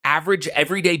average,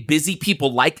 everyday, busy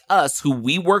people like us who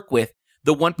we work with,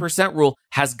 the 1% rule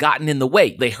has gotten in the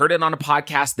way. They heard it on a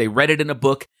podcast. They read it in a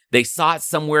book. They saw it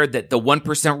somewhere that the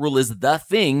 1% rule is the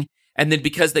thing. And then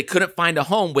because they couldn't find a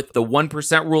home with the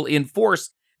 1% rule in force,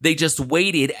 they just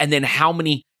waited. And then how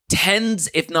many tens,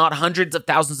 if not hundreds of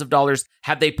thousands of dollars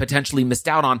have they potentially missed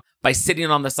out on by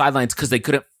sitting on the sidelines because they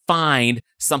couldn't find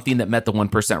something that met the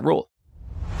 1% rule?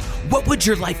 What would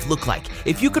your life look like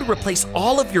if you could replace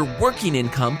all of your working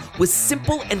income with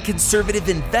simple and conservative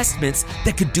investments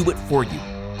that could do it for you?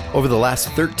 Over the last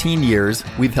 13 years,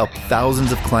 we've helped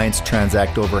thousands of clients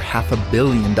transact over $500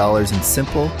 million in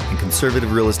simple and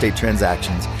conservative real estate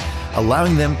transactions,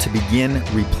 allowing them to begin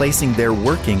replacing their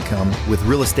work income with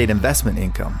real estate investment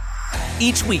income.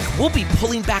 Each week, we'll be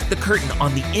pulling back the curtain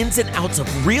on the ins and outs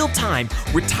of real-time,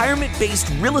 retirement-based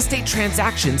real estate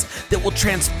transactions that will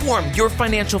transform your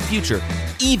financial future,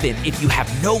 even if you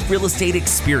have no real estate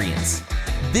experience.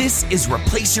 This is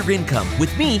Replace Your Income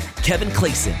with me, Kevin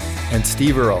Clayson. And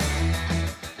Steve Earle.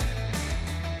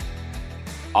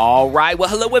 All right. Well,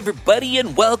 hello, everybody,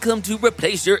 and welcome to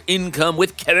Replace Your Income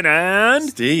with Kevin and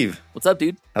Steve. What's up,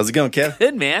 dude? How's it going, Kev?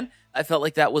 Good, man. I felt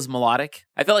like that was melodic.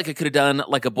 I felt like I could have done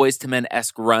like a Boyz II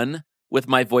Men-esque run with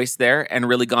my voice there and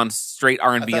really gone straight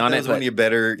R&B on it. That was one of your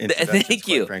better introductions, thank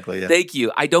you. Frankly. Yeah. Thank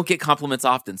you. I don't get compliments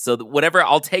often, so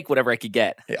I'll take whatever I could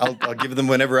get. Hey, I'll give them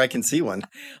whenever I can see one.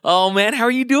 Oh, man, how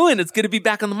are you doing? It's good to be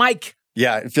back on the mic.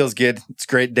 Yeah, it feels good. It's a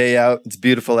great day out. It's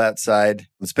beautiful outside.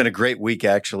 It's been a great week,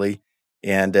 actually.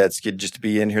 And it's good just to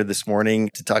be in here this morning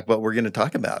to talk about what we're going to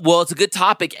talk about. Well, it's a good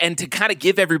topic. And to kind of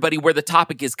give everybody where the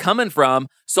topic is coming from.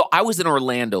 So I was in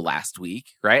Orlando last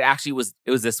week, right? Actually,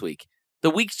 it was this week.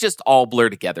 The weeks just all blur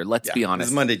together. Let's be honest.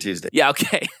 It's Monday, Tuesday. Yeah,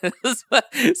 okay.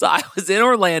 So I was in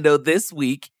Orlando this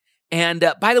week. And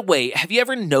by the way, have you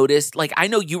ever noticed, like, I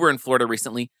know you were in Florida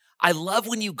recently. I love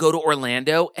when you go to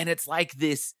Orlando and it's like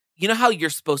this. You know how you're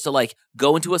supposed to like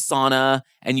go into a sauna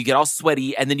and you get all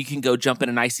sweaty and then you can go jump in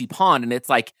an icy pond and it's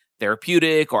like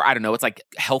therapeutic or I don't know, it's like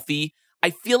healthy. I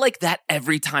feel like that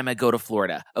every time I go to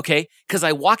Florida, okay? Because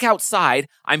I walk outside,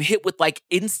 I'm hit with like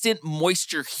instant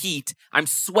moisture heat. I'm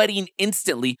sweating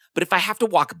instantly. But if I have to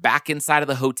walk back inside of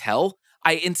the hotel,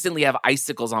 I instantly have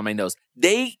icicles on my nose.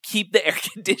 They keep the air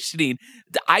conditioning.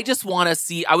 I just want to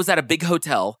see, I was at a big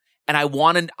hotel and I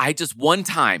want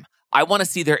to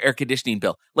see their air conditioning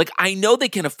bill. Like, I know they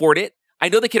can afford it. I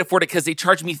know they can afford it because they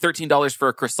charge me $13 for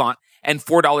a croissant and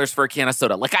 $4 for a can of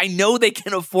soda. Like, I know they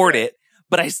can afford it,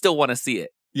 but I still want to see it,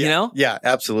 you know? Yeah,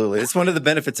 absolutely. It's one of the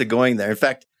benefits of going there. In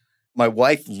fact, my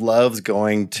wife loves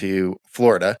going to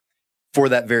Florida for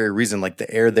that very reason. Like,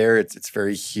 the air there, it's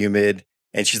very humid.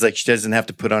 And she's like, she doesn't have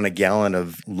to put on a gallon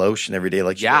of lotion every day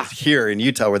like she does here in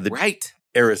Utah where the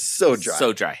air is so dry.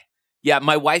 So dry. Yeah,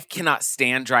 my wife cannot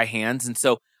stand dry hands. And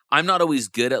so I'm not always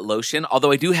good at lotion,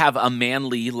 although I do have a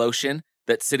manly lotion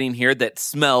that's sitting here that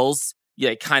smells,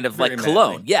 kind of very like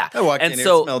cologne. Manly. Yeah. I walked in here, it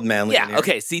smelled manly. Yeah,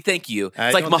 okay. See, thank you.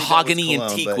 It's like mahogany and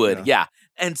teak wood. You know. Yeah.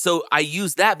 And so I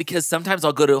use that because sometimes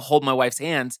I'll go to hold my wife's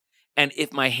hands, and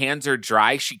if my hands are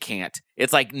dry, she can't.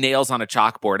 It's like nails on a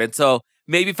chalkboard. And so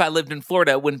maybe if I lived in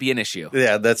Florida, it wouldn't be an issue.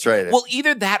 Yeah, that's right. Well,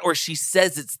 either that or she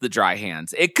says it's the dry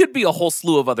hands. It could be a whole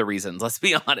slew of other reasons. Let's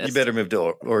be honest. You better move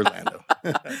to Orlando.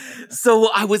 So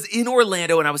I was in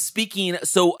Orlando and I was speaking.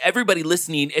 So everybody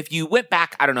listening, if you went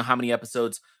back, I don't know how many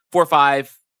episodes, 4,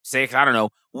 5, 6, I don't know.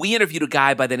 We interviewed a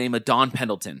guy by the name of Don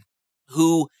Pendleton,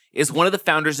 who is one of the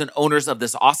founders and owners of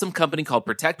this awesome company called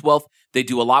Protect Wealth. They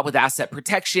do a lot with asset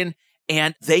protection.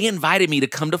 And they invited me to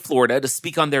come to Florida to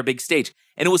speak on their big stage.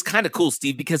 And it was kind of cool,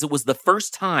 Steve, because it was the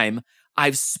first time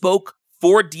I've spoke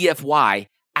for DFY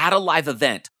at a live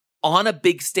event on a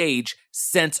big stage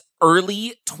since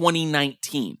early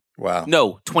 2019. Wow.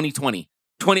 No, 2020.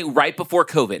 Right before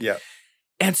COVID. Yeah.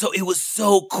 And so it was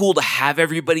so cool to have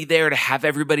everybody there, to have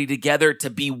everybody together, to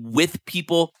be with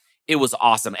people. It was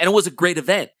awesome. And it was a great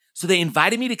event. So they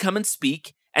invited me to come and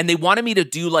speak. And they wanted me to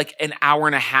do like an hour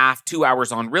and a half, 2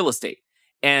 hours on real estate.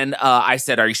 And I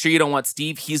said, are you sure you don't want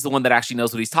Steve? He's the one that actually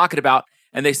knows what he's talking about.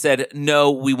 And they said,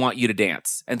 no, we want you to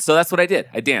dance. And so that's what I did.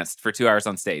 I danced for 2 hours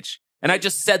on stage. And I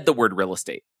just said the word real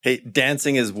estate. Hey,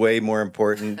 dancing is way more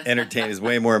important. Entertaining is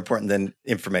way more important than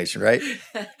information, right?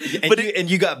 And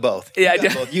you got both. Yeah, you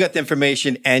got both. You got the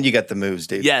information and you got the moves,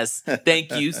 dude. Yes.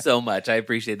 Thank you so much. I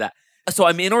appreciate that. So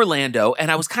I'm in Orlando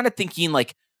and I was kind of thinking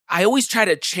like, I always try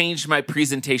to change my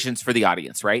presentations for the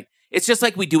audience, right? It's just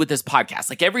like we do with this podcast.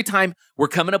 Like every time we're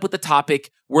coming up with a topic,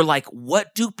 we're like, what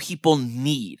do people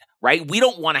need, right? We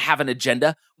don't want to have an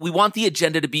agenda. We want the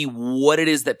agenda to be what it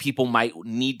is that people might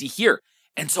need to hear.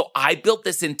 And so I built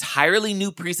this entirely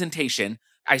new presentation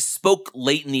I spoke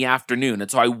late in the afternoon.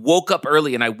 And so I woke up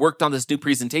early and I worked on this new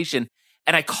presentation,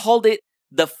 and I called it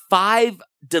the 5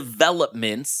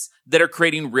 developments that are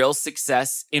creating real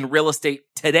success in real estate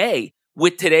today,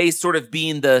 with today sort of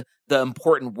being the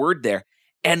important word there.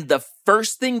 And the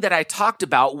first thing that I talked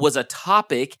about was a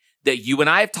topic that you and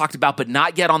I have talked about, but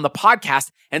not yet on the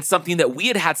podcast, and something that we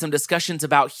had some discussions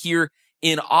about here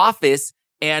in office.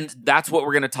 And that's what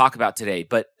we're going to talk about today.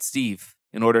 But Steve,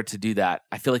 in order to do that,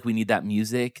 I feel like we need that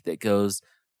music that goes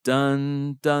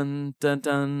dun dun dun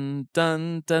dun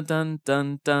dun dun dun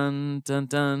dun dun dun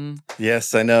dun.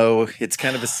 Yes, I know it's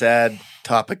kind of a sad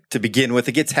topic to begin with.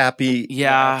 It gets happy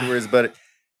afterwards, but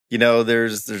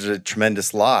there's a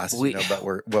tremendous loss about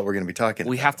what we're going to be talking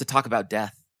about. We have to talk about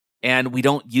death, and we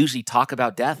don't usually talk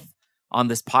about death on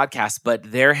this podcast,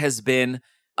 but there has been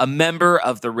a member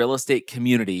of the real estate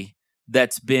community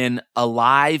that's been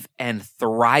alive and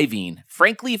thriving,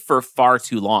 frankly, for far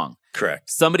too long. Correct.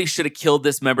 Somebody should have killed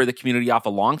this member of the community off a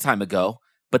long time ago,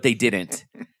 but they didn't.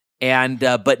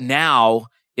 But now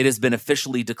it has been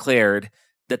officially declared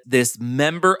that this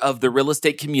member of the real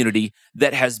estate community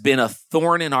that has been a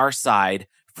thorn in our side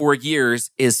for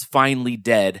years is finally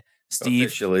dead.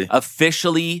 Steve,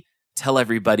 officially tell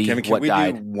everybody can what we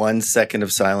died. Do 1 second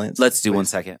of silence? Let's do please? 1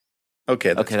 second.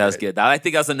 Okay, that was good. I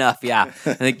think that's enough. Yeah,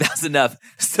 I think that's enough.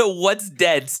 So what's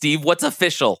dead, Steve? What's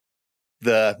official?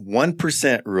 The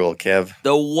 1% rule, Kev.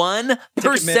 The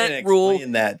 1% rule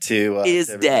is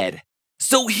dead.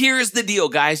 So here's the deal,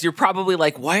 guys. You're probably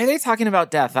like, why are they talking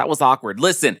about death? That was awkward.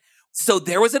 Listen, so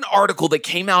there was an article that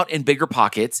came out in Bigger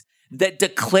Pockets that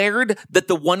declared that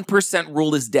the 1%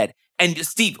 rule is dead. And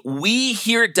Steve, we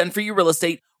here at Done For You Real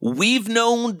Estate, we've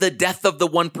known the death of the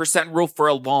 1% rule for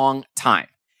a long time.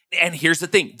 And here's the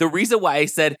thing. The reason why I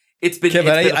said it's been...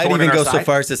 Kevin, I'd even go so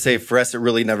far as to say for us, it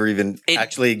really never even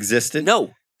actually existed.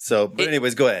 No. So, but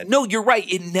anyways, go ahead. No, you're right.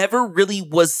 It never really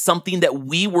was something that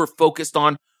we were focused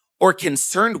on or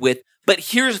concerned with.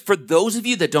 But here's, for those of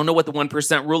you that don't know what the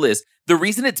 1% rule is, the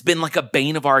reason it's been like a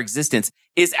bane of our existence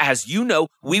is, as you know,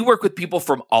 we work with people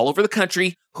from all over the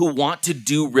country who want to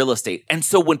do real estate. And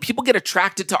so when people get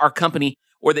attracted to our company,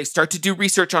 or they start to do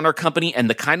research on our company and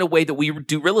the kind of way that we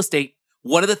do real estate,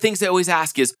 one of the things they always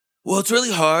ask is, well, it's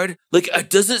really hard. Like,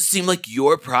 it doesn't seem like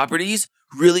your properties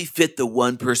really fit the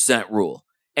 1% rule.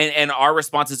 And our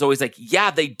response is always like,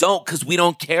 yeah, they don't, because we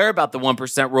don't care about the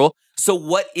 1% rule. So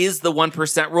what is the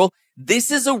 1% rule? This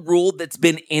is a rule that's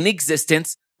been in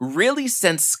existence really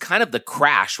since kind of the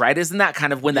crash, right? Isn't that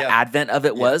kind of when the advent of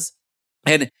it was?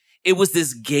 And it was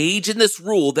this gauge in this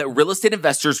rule that real estate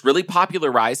investors really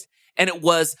popularized. And it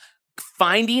was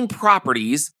finding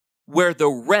properties where the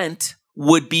rent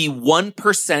would be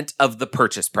 1% of the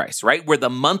purchase price, right? Where the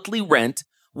monthly rent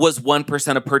was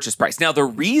 1% of purchase price. Now, the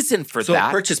reason for that... So the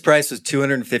purchase price was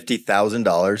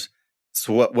 $250,000.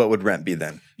 So what would rent be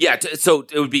then? Yeah, so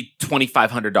it would be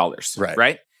 $2,500,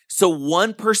 right? So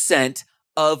 1%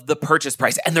 of the purchase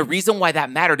price. And the reason why that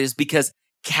mattered is because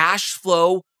cash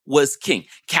flow was king.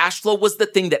 Cash flow was the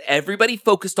thing that everybody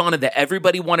focused on and that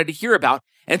everybody wanted to hear about.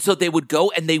 And so they would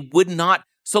go and they would not...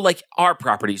 So like our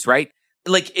properties, right?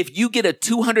 Like if you get a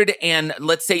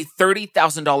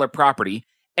 $230,000 property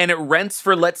and it rents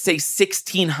for, let's say,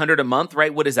 $1,600 a month,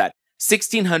 right? What is that?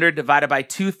 1,600 divided by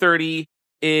 230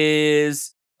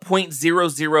 is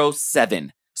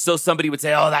 0.007. So somebody would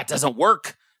say, oh, that doesn't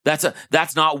work. That's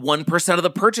not 1% of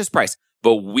the purchase price.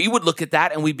 But we would look at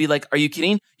that and we'd be like, are you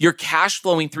kidding? You're cash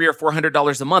flowing $300 or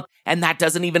 $400 a month. And that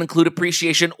doesn't even include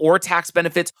appreciation or tax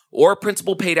benefits or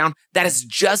principal pay down. That is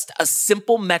just a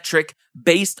simple metric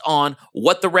based on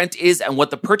what the rent is and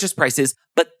what the purchase price is.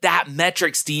 But that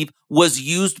metric, Steve, was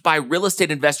used by real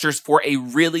estate investors for a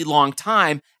really long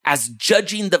time as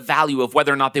judging the value of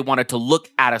whether or not they wanted to look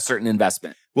at a certain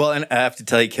investment. Well, and I have to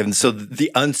tell you, Kevin, so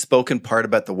the unspoken part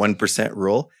about the 1%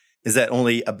 rule is that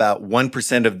only about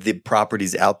 1% of the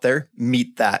properties out there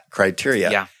meet that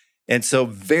criteria. Yeah. And so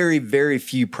very, very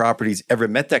few properties ever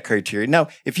met that criteria. Now,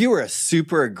 if you were a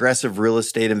super aggressive real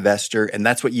estate investor and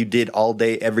that's what you did all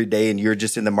day, every day, and you're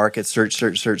just in the market, search,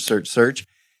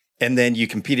 and then you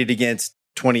competed against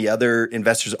 20 other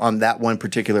investors on that one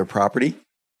particular property,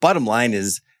 bottom line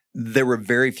is there were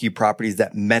very few properties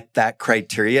that met that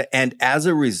criteria. And as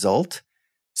a result,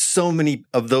 so many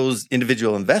of those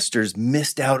individual investors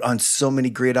missed out on so many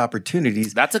great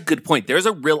opportunities. That's a good point. There's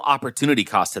a real opportunity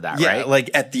cost to that, right? Yeah, like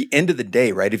at the end of the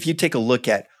day, right? If you take a look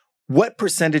at what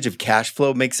percentage of cash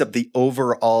flow makes up the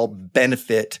overall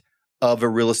benefit of a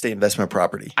real estate investment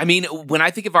property. I mean, when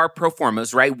I think of our pro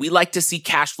formas, right, we like to see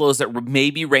cash flows that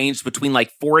maybe range between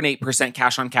like 4 and 8%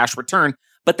 cash on cash return.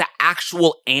 but the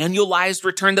actual annualized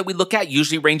return that we look at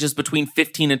usually ranges between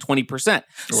 15 and 20%.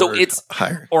 So it's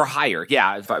higher or higher.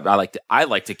 Yeah, I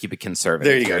like to keep it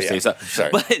conservative. There you go. Yeah. So,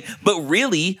 Sorry. but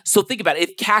really, so think about it.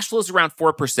 If cash flow is around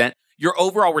 4%, your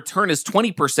overall return is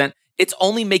 20%. It's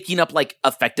only making up like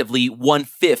effectively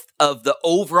 1/5 of the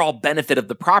overall benefit of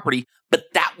the property. But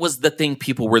that was the thing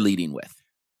people were leading with.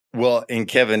 Well, and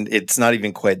Kevin, it's not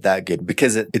even quite that good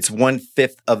because it's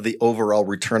 1/5 of the overall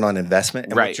return on investment.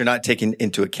 And what you're not taking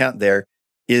into account there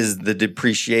is the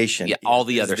depreciation. Yeah, all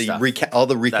the other stuff.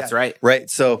 That's right. Right.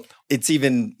 So it's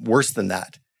even worse than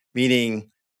that. Meaning,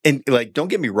 and like, don't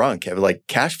get me wrong, Kevin, like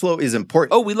cash flow is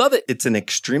important. Oh, we love it. It's an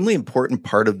extremely important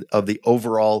part of the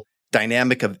overall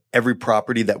dynamic of every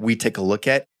property that we take a look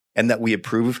at and that we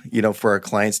approve, for our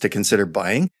clients to consider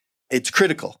buying. It's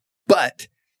critical. But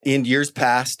in years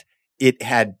past, it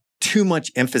had too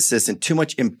much emphasis and too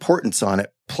much importance on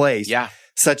it placed,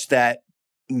 such that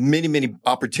many, many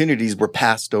opportunities were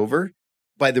passed over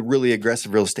by the really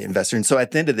aggressive real estate investor. And so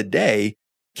at the end of the day,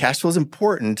 cash flow is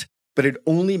important, but it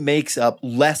only makes up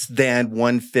less than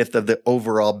 1/5 of the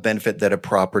overall benefit that a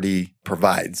property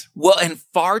provides. Well, and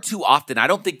far too often, I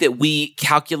don't think that we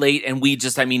calculate, and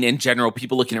in general,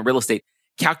 people looking at real estate,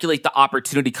 calculate the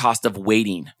opportunity cost of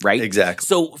waiting, right? Exactly.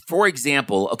 So, for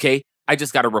example, okay, I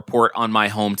just got a report on my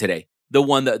home today, the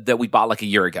one that we bought like a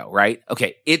year ago, right?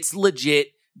 Okay, it's legit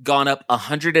gone up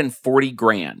 140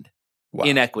 grand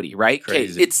in equity, right?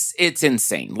 Crazy. Okay, it's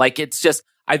insane. Like it's just,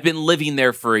 I've been living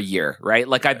there for a year, right?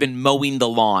 Like I've been mowing the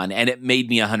lawn and it made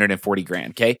me 140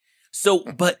 grand, okay? So,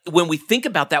 but when we think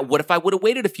about that, what if I would have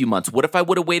waited a few months? What if I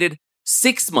would have waited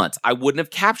 6 months? I wouldn't have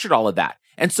captured all of that.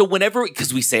 And so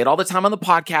because we say it all the time on the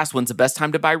podcast, when's the best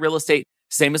time to buy real estate?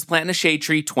 Same as planting a shade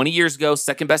tree 20 years ago,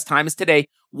 second best time is today.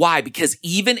 Why? Because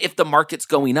even if the market's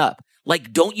going up,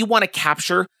 like, don't you want to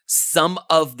capture some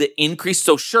of the increase?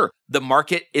 So sure, the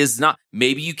market is not,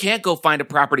 maybe you can't go find a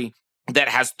property that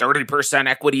has 30%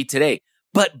 equity today.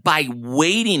 But by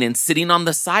waiting and sitting on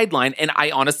the sideline, and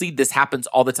I honestly, this happens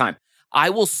all the time. I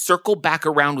will circle back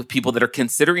around with people that are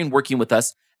considering working with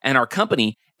us and our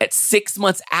company at 6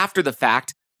 months after the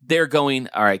fact. They're going,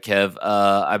 all right, Kev,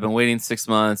 I've been waiting 6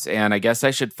 months and I guess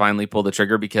I should finally pull the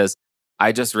trigger because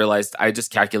I just realized I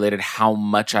just calculated how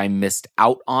much I missed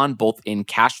out on both in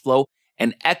cash flow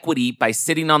and equity by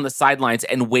sitting on the sidelines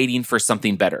and waiting for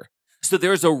something better. So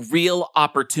there's a real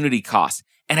opportunity cost.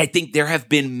 And I think there have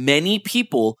been many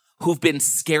people who've been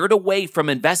scared away from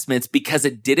investments because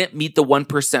it didn't meet the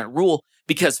 1% rule,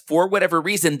 because for whatever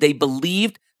reason, they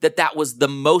believed that that was the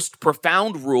most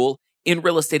profound rule in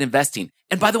real estate investing.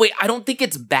 And by the way, I don't think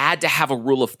it's bad to have a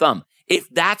rule of thumb. If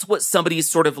that's what somebody's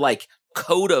sort of like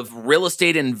code of real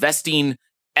estate investing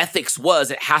ethics was,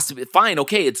 it has to be fine.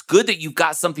 Okay, it's good that you've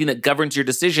got something that governs your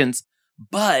decisions,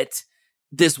 but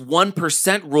this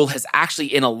 1% rule has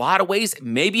actually, in a lot of ways,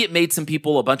 maybe it made some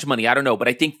people a bunch of money. I don't know. But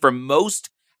I think for most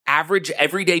average,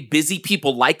 everyday, busy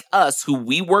people like us who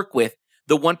we work with,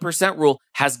 the 1% rule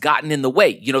has gotten in the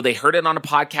way. They heard it on a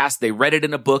podcast. They read it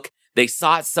in a book. They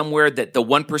saw it somewhere that the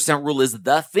 1% rule is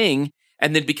the thing.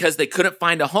 And then because they couldn't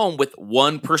find a home with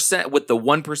 1%, with the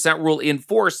 1% rule in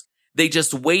force, they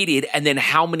just waited. And then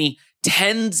how many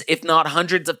tens, if not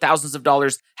hundreds of thousands of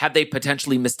dollars have they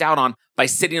potentially missed out on by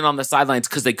sitting on the sidelines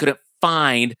because they couldn't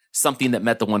find something that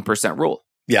met the 1% rule?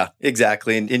 Yeah,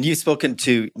 exactly. And you've spoken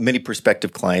to many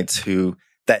prospective clients who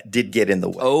that did get in the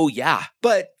way. Oh, yeah.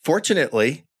 But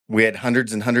fortunately, we had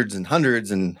hundreds and hundreds and hundreds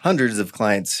and hundreds of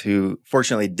clients who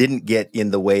fortunately didn't get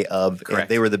in the way of, Correct.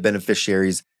 They were the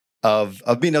beneficiaries of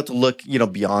being able to look,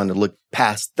 beyond and look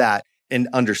past that and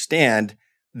understand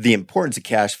the importance of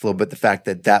cash flow, but the fact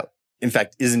that in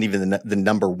fact isn't even the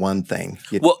number one thing.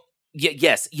 Well,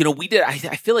 yes, we did. I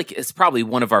feel like it's probably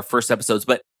one of our first episodes,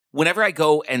 but whenever I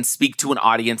go and speak to an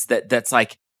audience that's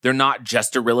like, they're not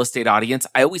just a real estate audience,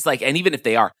 I always like, and even if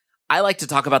they are, I like to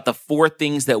talk about the 4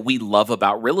 things that we love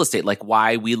about real estate, like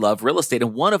why we love real estate.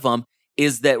 And one of them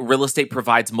is that real estate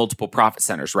provides multiple profit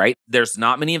centers, right? There's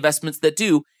not many investments that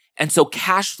do. And so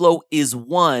cash flow is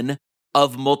one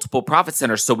of multiple profit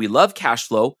centers. So we love cash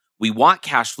flow. We want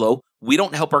cash flow. We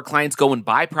don't help our clients go and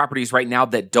buy properties right now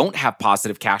that don't have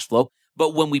positive cash flow.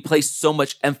 But when we place so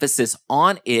much emphasis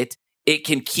on it, it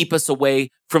can keep us away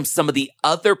from some of the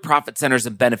other profit centers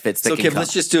and benefits that can come.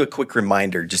 Let's just do a quick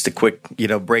reminder, just a quick,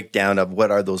 breakdown of what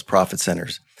are those profit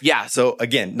centers. Yeah. So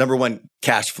again, number one,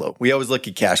 cash flow. We always look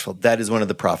at cash flow. That is one of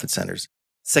the profit centers.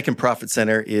 Second profit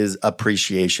center is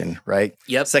appreciation, right?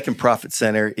 Yep. Second profit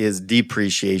center is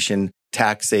depreciation,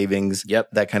 tax savings,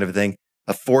 that kind of thing.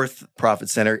 A fourth profit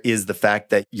center is the fact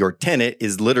that your tenant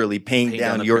is literally paying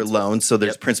down your loan. So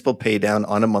there's principal pay down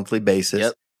on a monthly basis.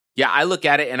 Yep. Yeah, I look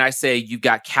at it and I say, you've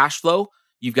got cash flow,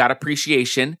 you've got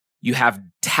appreciation, you have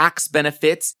tax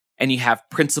benefits, and you have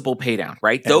principal pay down,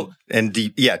 right?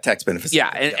 Tax benefits. Yeah.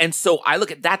 And so I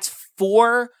look at that's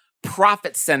 4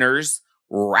 profit centers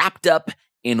wrapped up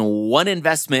in one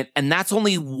investment. And that's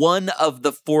only one of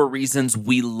the 4 reasons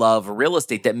we love real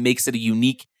estate that makes it a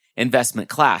unique investment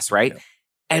class, right? Yeah.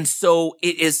 And so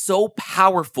it is so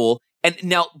powerful. And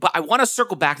now, but I want to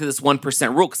circle back to this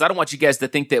 1% rule because I don't want you guys to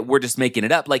think that we're just making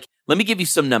it up. Like, let me give you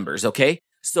some numbers, okay?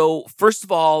 So first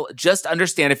of all, just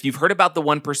understand if you've heard about the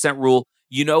 1% rule,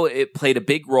 you know it played a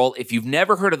big role. If you've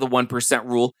never heard of the 1%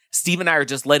 rule, Steve and I are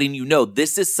just letting you know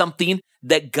this is something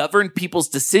that governed people's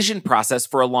decision process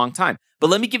for a long time. But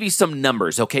let me give you some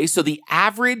numbers, okay? So the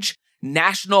average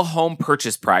national home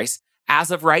purchase price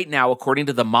as of right now, according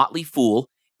to the Motley Fool,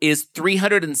 is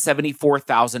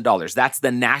 $374,000. That's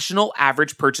the national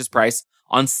average purchase price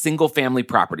on single family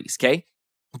properties, okay?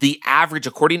 The average,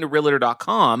 according to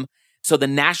Realtor.com, so the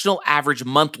national average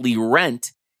monthly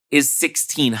rent is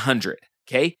 $1,600,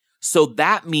 okay? So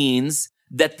that means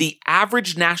that the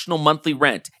average national monthly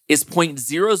rent is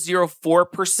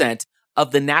 0.004%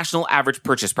 of the national average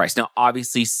purchase price. Now,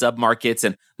 obviously, submarkets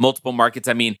and multiple markets,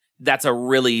 I mean, that's a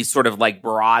really sort of like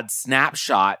broad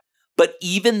snapshot, but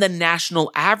even the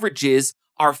national averages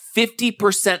are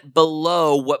 50%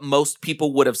 below what most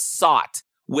people would have sought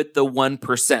with the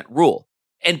 1% rule.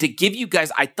 And to give you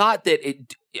guys, I thought that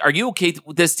are you okay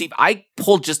with this, Steve? I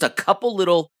pulled just a couple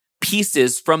little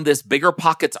pieces from this Bigger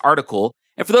Pockets article.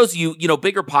 And for those of you,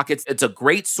 Bigger Pockets, it's a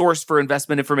great source for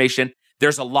investment information.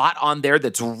 There's a lot on there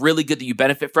that's really good that you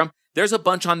benefit from. There's a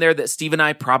bunch on there that Steve and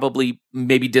I probably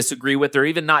maybe disagree with or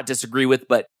even not disagree with,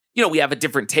 but we have a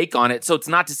different take on it. So it's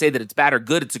not to say that it's bad or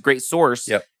good. It's a great source.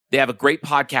 Yep. They have a great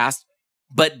podcast,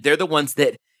 but they're the ones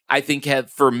that I think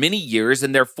have for many years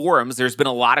in their forums, there's been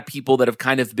a lot of people that have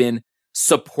kind of been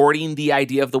supporting the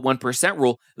idea of the 1%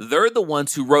 rule. They're the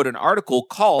ones who wrote an article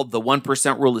called The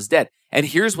 1% Rule is Dead. And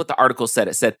here's what the article said.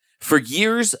 It said, for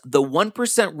years, the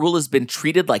 1% rule has been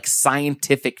treated like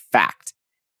scientific fact.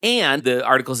 And the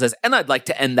article says, and I'd like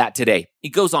to end that today. It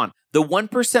goes on, the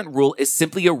 1% rule is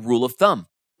simply a rule of thumb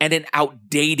and an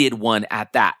outdated one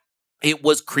at that. It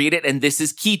was created, and this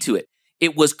is key to it,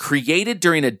 it was created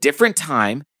during a different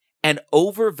time and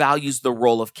overvalues the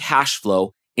role of cash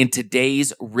flow in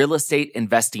today's real estate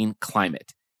investing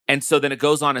climate. And so then it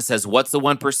goes on and says, what's the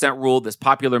 1% rule? This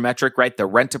popular metric, right? The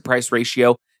rent to price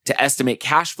ratio to estimate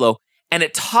cash flow. And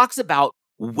it talks about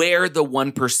where the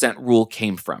 1% rule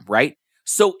came from, right?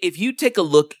 So if you take a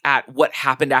look at what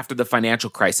happened after the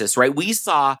financial crisis, right? We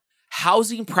saw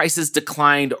housing prices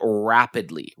declined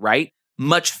rapidly, right?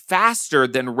 Much faster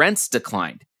than rents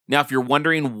declined. Now, if you're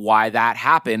wondering why that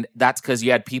happened, that's because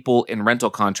you had people in rental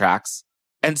contracts.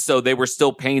 And so they were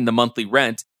still paying the monthly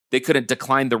rent. They couldn't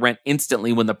decline the rent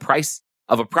instantly when the price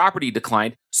of a property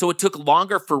declined. So it took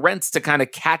longer for rents to kind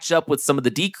of catch up with some of the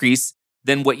decrease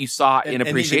than what you saw in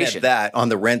appreciation. And even at that, on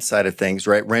the rent side of things,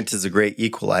 right? Rent is a great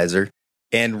equalizer.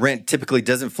 And rent typically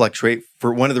doesn't fluctuate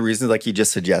for one of the reasons, like you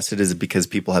just suggested, is because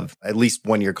people have at least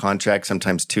 1-year contracts,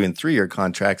 sometimes 2 and 3-year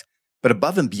contracts. But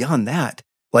above and beyond that,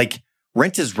 like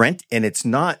rent is rent, and it's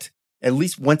not, at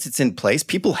least once it's in place,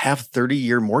 people have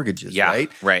 30-year mortgages, right?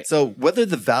 Right. So whether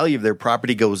the value of their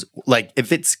property goes, like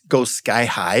if it goes sky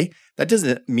high, that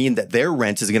doesn't mean that their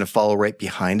rent is going to follow right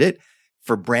behind it.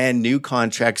 For brand new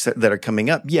contracts that are coming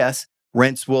up, yes,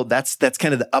 rents will, that's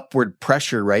kind of the upward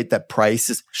pressure, right? That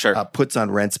price puts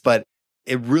on rents, but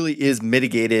it really is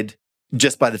mitigated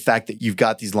just by the fact that you've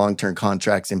got these long-term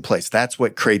contracts in place. That's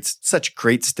what creates such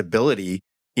great stability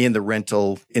in the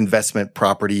rental investment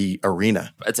property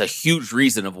arena. It's a huge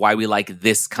reason of why we like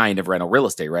this kind of rental real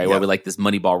estate, right? Why we like this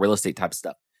Moneyball real estate type of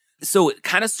stuff. So it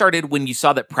kind of started when you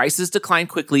saw that prices declined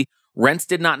quickly, rents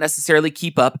did not necessarily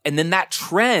keep up, and then that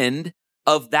trend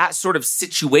of that sort of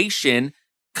situation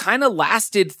kind of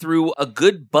lasted through a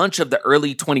good bunch of the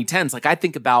early 2010s. Like I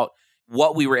think about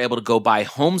what we were able to go buy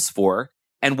homes for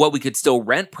and what we could still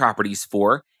rent properties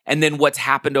for. And then what's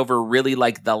happened over really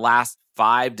like the last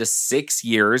 5 to 6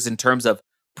 years in terms of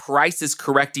prices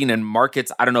correcting and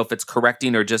markets. I don't know if it's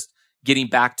correcting or just getting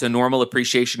back to normal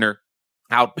appreciation or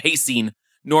outpacing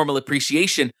normal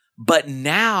appreciation. But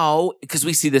now, because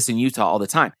we see this in Utah all the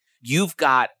time, you've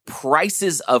got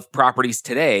prices of properties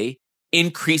today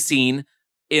increasing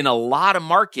in a lot of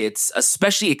markets,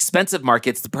 especially expensive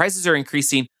markets. The prices are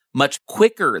increasing much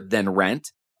quicker than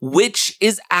rent, which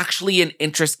is actually an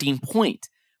interesting point.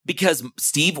 Because,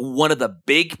 Steve, one of the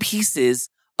big pieces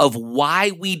of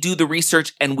why we do the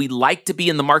research and we like to be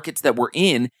in the markets that we're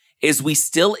in is we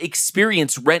still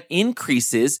experience rent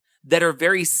increases that are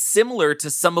very similar to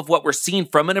some of what we're seeing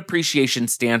from an appreciation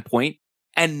standpoint,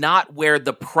 and not where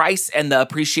the price and the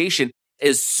appreciation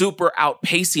is super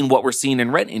outpacing what we're seeing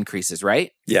in rent increases,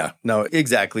 right? Yeah, no,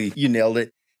 exactly. You nailed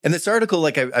it. And this article,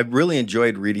 like I really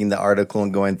enjoyed reading the article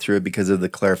and going through it because of the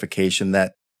clarification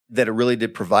that it really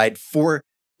did provide for,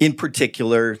 in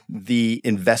particular, the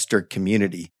investor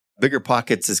community.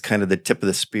 BiggerPockets is kind of the tip of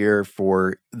the spear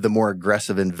for the more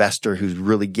aggressive investor who's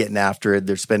really getting after it.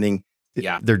 They're spending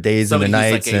their days somebody and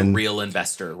the nights. Like a and real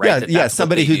investor, right?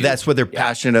 Somebody who that's what they're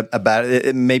passionate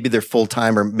about. Maybe they're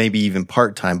full-time or maybe even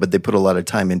part-time, but they put a lot of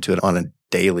time into it on a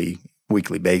daily,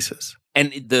 weekly basis.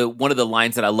 And one of the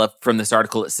lines that I love from this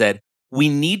article, it said, we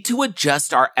need to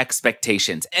adjust our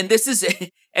expectations. And this is,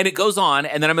 and it goes on,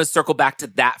 and then I'm going to circle back to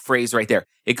that phrase right there.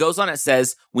 It goes on, it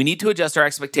says, we need to adjust our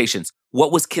expectations.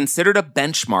 What was considered a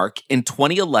benchmark in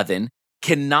 2011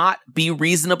 cannot be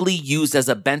reasonably used as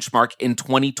a benchmark in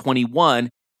 2021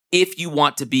 if you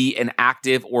want to be an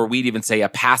active, or we'd even say a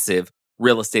passive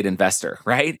real estate investor,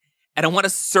 right? And I want to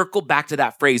circle back to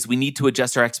that phrase, we need to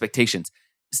adjust our expectations.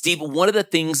 Steve, one of the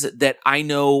things that I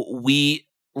know we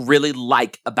really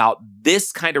like about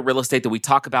this kind of real estate that we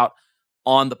talk about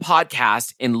on the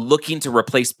podcast and looking to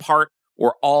replace part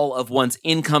or all of one's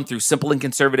income through simple and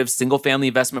conservative single-family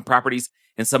investment properties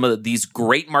in some of these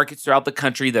great markets throughout the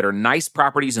country that are nice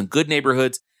properties and good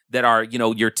neighborhoods that are,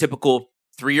 your typical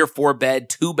 3 or 4 bed,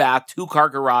 2 bath, 2 car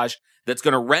garage that's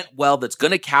going to rent well, that's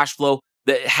going to cash flow,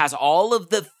 that has all of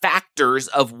the factors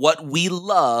of what we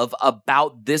love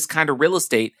about this kind of real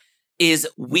estate. Is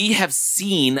we have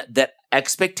seen that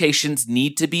expectations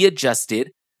need to be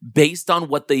adjusted based on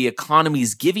what the economy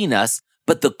is giving us.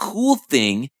 But the cool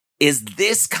thing is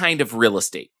this kind of real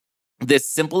estate,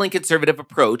 this simple and conservative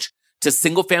approach to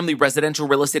single-family residential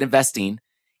real estate investing,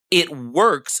 it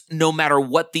works no matter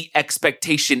what the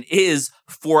expectation is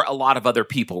for a lot of other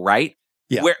people, right?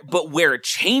 Yeah. Where it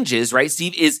changes, right,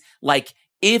 Steve, is like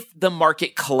if the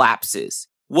market collapses,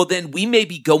 well, then we may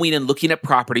be going and looking at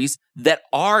properties that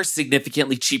are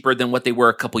significantly cheaper than what they were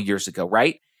a couple years ago,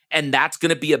 right? And that's going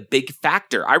to be a big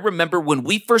factor. I remember when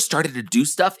we first started to do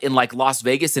stuff in like Las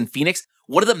Vegas and Phoenix,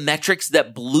 one of the metrics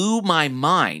that blew my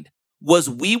mind was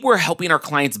we were helping our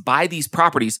clients buy these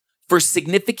properties for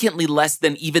significantly less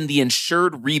than even the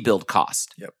insured rebuild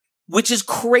cost, which is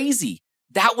crazy.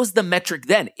 That was the metric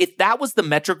then. If that was the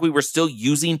metric we were still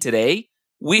using today,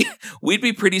 we'd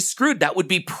be pretty screwed. That would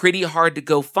be pretty hard to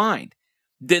go find.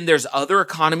 Then there's other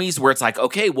economies where it's like,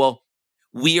 okay, well,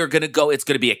 we are going to go, it's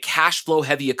going to be a cash flow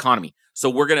heavy economy. So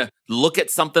we're going to look at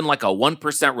something like a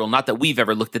 1% rule. Not that we've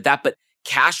ever looked at that, but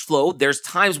cash flow, there's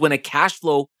times when a cash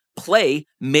flow play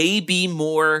may be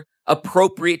more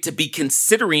appropriate to be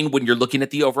considering when you're looking at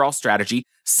the overall strategy.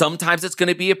 Sometimes it's going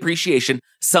to be appreciation.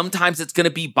 Sometimes it's going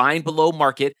to be buying below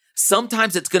market.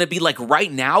 Sometimes it's going to be like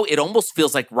right now. It almost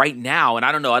feels like right now. And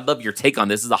I don't know. I'd love your take on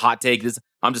this. This is a hot take.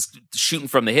 I'm just shooting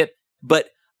from the hip. But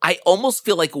I almost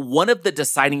feel like one of the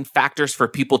deciding factors for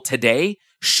people today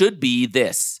should be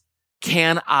this.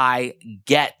 Can I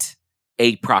get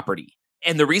a property?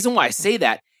 And the reason why I say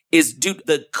that is, dude,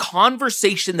 the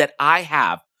conversation that I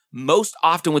have most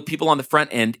often with people on the front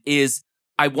end is,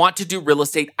 I want to do real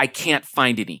estate. I can't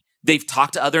find any. They've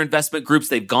talked to other investment groups.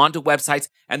 They've gone to websites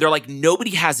and they're like,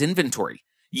 nobody has inventory.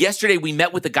 Yesterday, we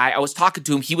met with a guy. I was talking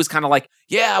to him. He was kind of like,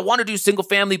 yeah, I want to do single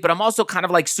family, but I'm also kind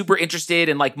of like super interested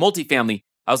in like multifamily.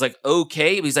 I was like,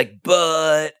 okay. He's like,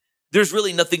 but there's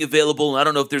really nothing available. And I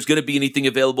don't know if there's going to be anything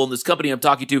available in this company I'm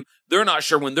talking to. They're not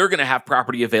sure when they're going to have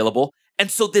property available. And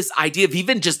so this idea of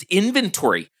even just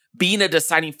inventory being a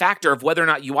deciding factor of whether or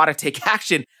not you ought to take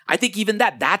action, I think even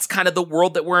that's kind of the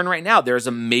world that we're in right now. There's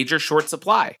a major short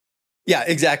supply. Yeah,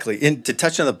 exactly. And to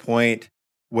touch on the point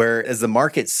where as the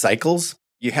market cycles,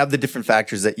 you have the different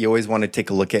factors that you always want to take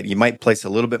a look at. You might place a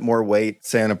little bit more weight,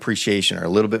 say on appreciation, or a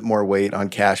little bit more weight on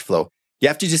cash flow. You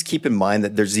have to just keep in mind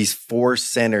that there's these 4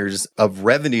 centers of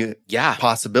revenue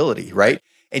possibility, right?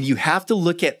 And you have to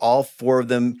look at all 4 of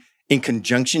them in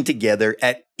conjunction together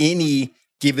at any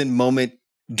given moment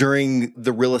during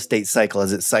the real estate cycle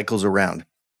as it cycles around.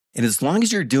 And as long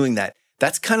as you're doing that,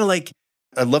 that's kind of like,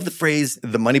 I love the phrase,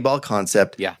 the Moneyball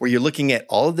concept, where you're looking at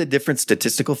all of the different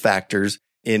statistical factors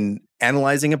in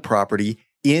analyzing a property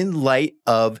in light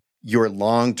of your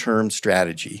long-term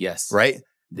strategy. Yes. Right?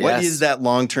 Yes. What is that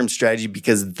long-term strategy?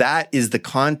 Because that is the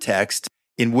context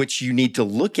in which you need to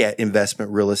look at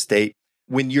investment real estate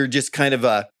when you're just kind of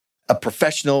a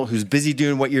professional who's busy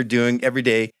doing what you're doing every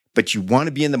day, but you want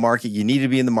to be in the market. You need to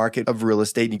be in the market of real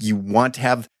estate. You want to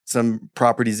have some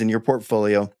properties in your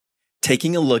portfolio.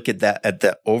 Taking a look at that, at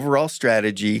the overall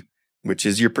strategy, which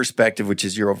is your perspective, which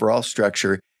is your overall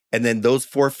structure, and then those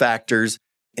 4 factors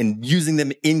and using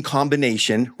them in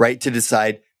combination, right, to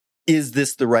decide, is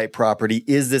this the right property?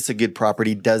 Is this a good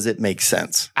property? Does it make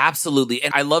sense? Absolutely.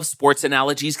 And I love sports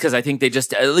analogies because I think they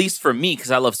just, at least for me,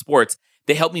 because I love sports,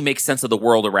 they help me make sense of the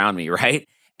world around me, right?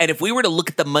 And if we were to look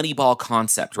at the Moneyball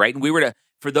concept, right? And we were to,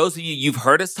 for those of you, you've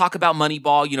heard us talk about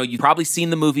Moneyball, you've probably seen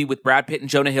the movie with Brad Pitt and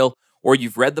Jonah Hill, or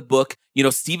you've read the book.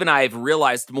 Steve and I have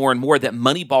realized more and more that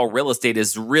Moneyball real estate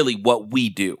is really what we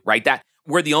do, right? That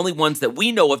we're the only ones that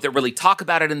we know of that really talk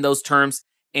about it in those terms.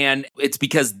 And it's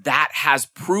because that has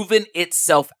proven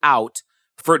itself out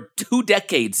for 2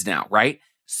 decades now, right?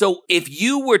 So if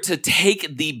you were to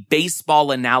take the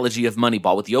baseball analogy of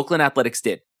Moneyball, what the Oakland Athletics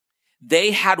did,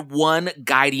 they had one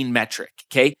guiding metric,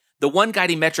 okay? The one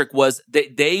guiding metric was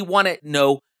that they want to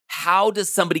know, how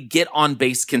does somebody get on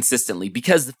base consistently?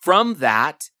 Because from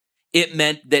that, it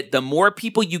meant that the more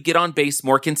people you get on base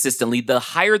more consistently, the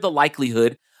higher the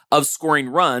likelihood of scoring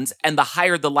runs and the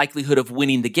higher the likelihood of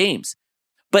winning the games.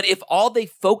 But if all they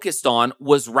focused on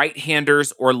was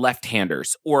right-handers or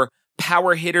left-handers or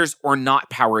power hitters or not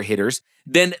power hitters,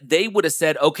 then they would have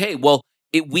said, okay, well,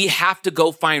 we have to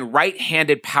go find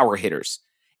right-handed power hitters.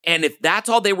 And if that's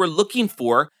all they were looking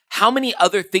for, how many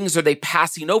other things are they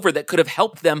passing over that could have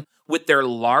helped them with their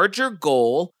larger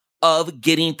goal of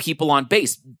getting people on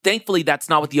base? Thankfully, that's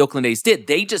not what the Oakland A's did.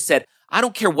 They just said, I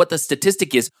don't care what the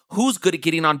statistic is. Who's good at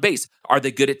getting on base? Are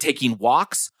they good at taking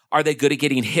walks? Are they good at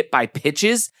getting hit by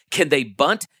pitches? Can they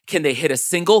bunt? Can they hit a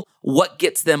single? What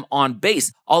gets them on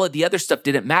base? All of the other stuff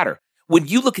didn't matter. When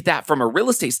you look at that from a real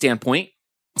estate standpoint,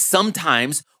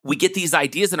 sometimes we get these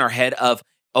ideas in our head of,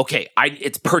 okay,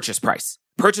 it's purchase price.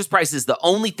 Purchase price is the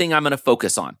only thing I'm going to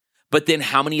focus on. But then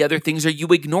how many other things are you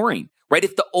ignoring, right?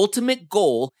 If the ultimate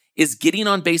goal is getting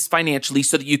on base financially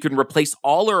so that you can replace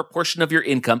all or a portion of your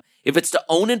income, if it's to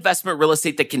own investment real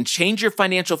estate that can change your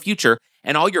financial future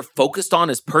and all you're focused on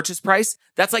is purchase price,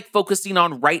 that's like focusing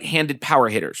on right-handed power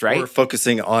hitters, right? Or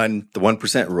focusing on the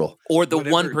 1% rule. Or the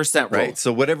 1% rule. Right.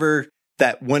 So whatever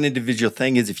that one individual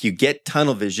thing is, if you get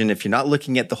tunnel vision, if you're not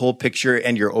looking at the whole picture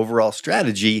and your overall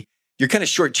strategy, you're kind of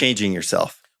shortchanging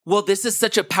yourself. Well, this is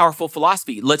such a powerful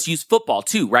philosophy. Let's use football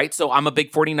too, right? So I'm a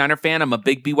big 49er fan. I'm a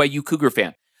big BYU Cougar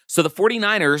fan. So the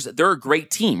 49ers, they're a great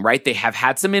team, right? They have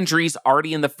had some injuries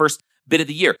already in the first bit of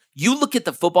the year. You look at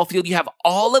the football field, you have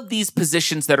all of these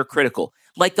positions that are critical.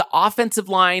 Like the offensive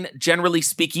line, generally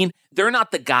speaking, they're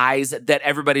not the guys that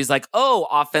everybody's like, oh,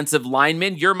 offensive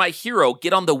lineman, you're my hero.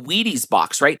 Get on the Wheaties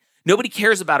box, right? Nobody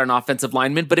cares about an offensive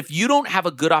lineman. But if you don't have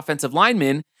a good offensive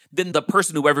lineman, then the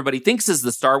person who everybody thinks is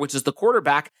the star, which is the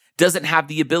quarterback, doesn't have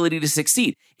the ability to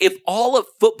succeed. If all a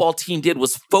football team did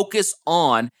was focus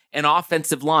on an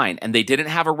offensive line and they didn't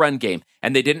have a run game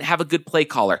and they didn't have a good play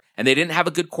caller and they didn't have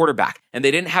a good quarterback and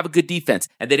they didn't have a good defense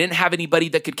and they didn't have anybody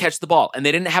that could catch the ball and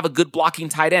they didn't have a good blocking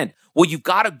tight end, well, you've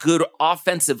got a good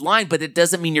offensive line, but it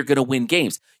doesn't mean you're going to win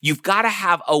games. You've got to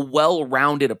have a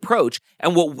well-rounded approach.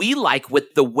 And what we like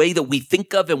with the way that we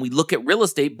think of and we look at real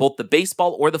estate, both the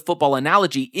baseball or the football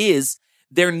analogy, is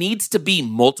there needs to be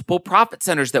multiple profit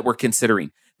centers that we're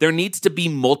considering. There needs to be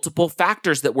multiple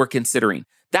factors that we're considering.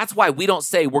 That's why we don't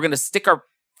say we're going to stick our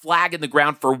flag in the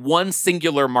ground for one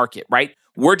singular market, right?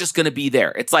 We're just going to be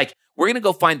there. It's like we're going to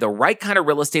go find the right kind of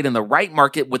real estate in the right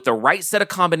market with the right set of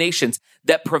combinations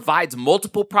that provides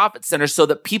multiple profit centers so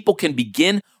that people can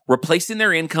begin replacing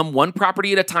their income one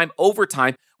property at a time over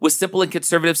time with simple and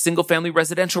conservative single-family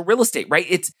residential real estate, right?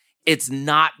 It's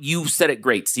not, you said it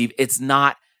great, Steve, it's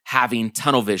not having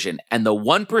tunnel vision. And the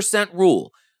 1%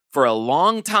 rule for a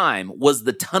long time was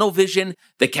the tunnel vision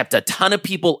that kept a ton of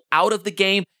people out of the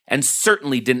game and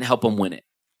certainly didn't help them win it.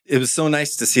 It was so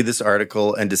nice to see this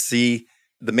article and to see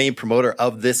the main promoter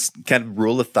of this kind of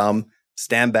rule of thumb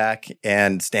stand back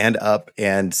and stand up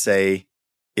and say,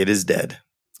 it is dead.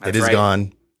 It is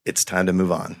gone. It's time to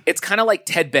move on. It's kind of like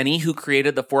Ted Benny, who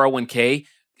created the 401k,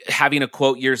 having a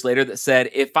quote years later that said,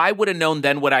 if I would have known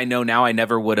then what I know now, I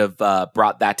never would have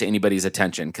brought that to anybody's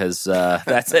attention, because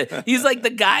that's it. He's like the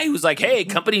guy who's like, hey,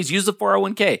 companies use the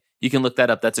 401k. You can look that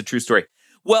up. That's a true story.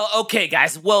 Well, okay,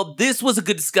 guys. Well, this was a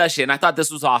good discussion. I thought this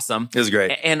was awesome. It was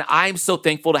great. And I'm so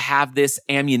thankful to have this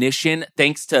ammunition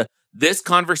thanks to this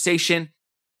conversation,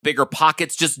 Bigger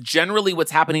Pockets, just generally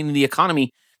what's happening in the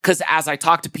economy. Because as I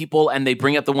talk to people and they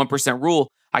bring up the 1% rule,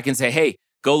 I can say, hey,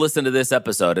 go listen to this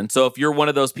episode. And so if you're one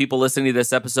of those people listening to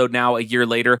this episode now, a year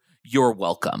later, you're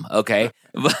welcome. Okay.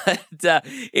 But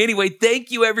anyway,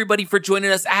 thank you everybody for joining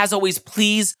us. As always,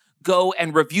 please go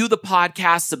and review the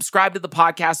podcast, subscribe to the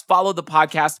podcast, follow the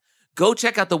podcast. Go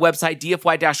check out the website,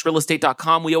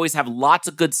 dfy-realestate.com. We always have lots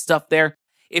of good stuff there.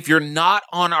 If you're not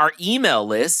on our email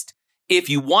list, If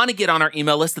you want to get on our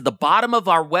email list, at the bottom of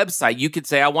our website, you could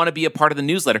say, I want to be a part of the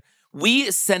newsletter.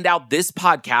 We send out this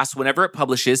podcast whenever it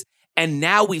publishes, and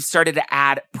now we've started to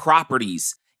add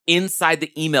properties inside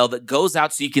the email that goes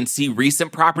out so you can see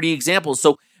recent property examples.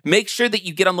 So make sure that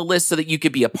you get on the list so that you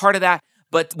could be a part of that.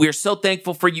 But we're so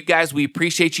thankful for you guys. We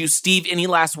appreciate you. Steve, any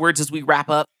last words as we wrap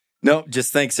up? No,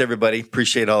 just thanks, everybody.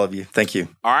 Appreciate all of you. Thank you.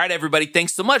 All right, everybody.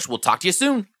 Thanks so much. We'll talk to you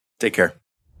soon. Take care.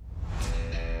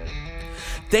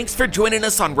 Thanks for joining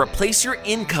us on Replace Your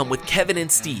Income with Kevin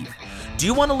and Steve. Do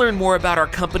you want to learn more about our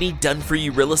company, Done For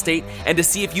You Real Estate, and to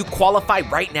see if you qualify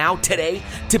right now, today,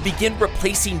 to begin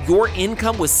replacing your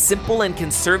income with simple and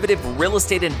conservative real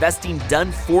estate investing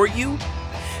done for you?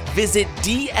 Visit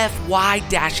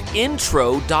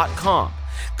dfy-intro.com.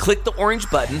 Click the orange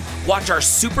button, watch our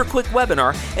super quick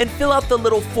webinar, and fill out the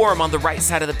little form on the right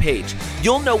side of the page.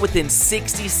 You'll know within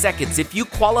 60 seconds if you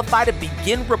qualify to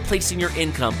begin replacing your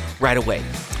income right away.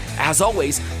 As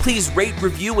always, please rate,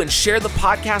 review, and share the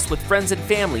podcast with friends and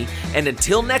family. And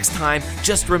until next time,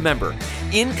 just remember,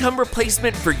 income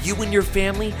replacement for you and your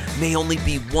family may only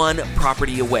be one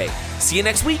property away. See you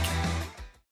next week.